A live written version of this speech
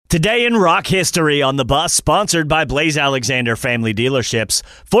Today in rock history on the bus, sponsored by Blaze Alexander Family Dealerships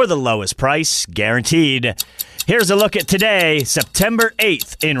for the lowest price guaranteed. Here's a look at today, September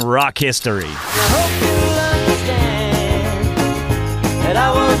 8th in rock history. I hope you'll understand that I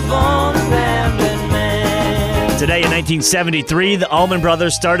was born a rambling man. Today in 1973, the Allman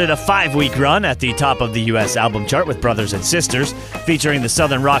Brothers started a 5-week run at the top of the U.S. album chart with Brothers and Sisters, featuring the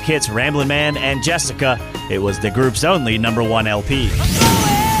southern rock hits Ramblin' Man and Jessica. It was the group's only #1 LP.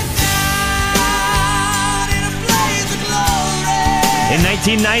 In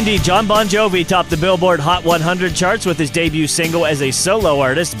 1990, John Bon Jovi topped the Billboard Hot 100 charts with his debut single as a solo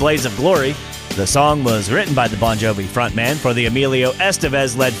artist, Blaze of Glory. The song was written by the Bon Jovi frontman for the Emilio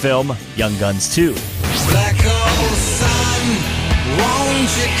Estevez-led film Young Guns 2. Black hole sun,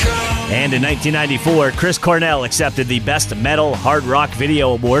 won't you come? And in 1994, Chris Cornell accepted the Best Metal Hard Rock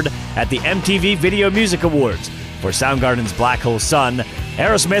Video Award at the MTV Video Music Awards. For Soundgarden's Black Hole Sun,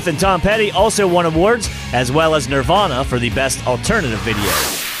 Aerosmith and Tom Petty also won awards, as well as Nirvana for the Best Alternative Video.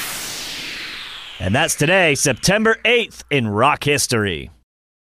 And that's today, September 8th in rock history.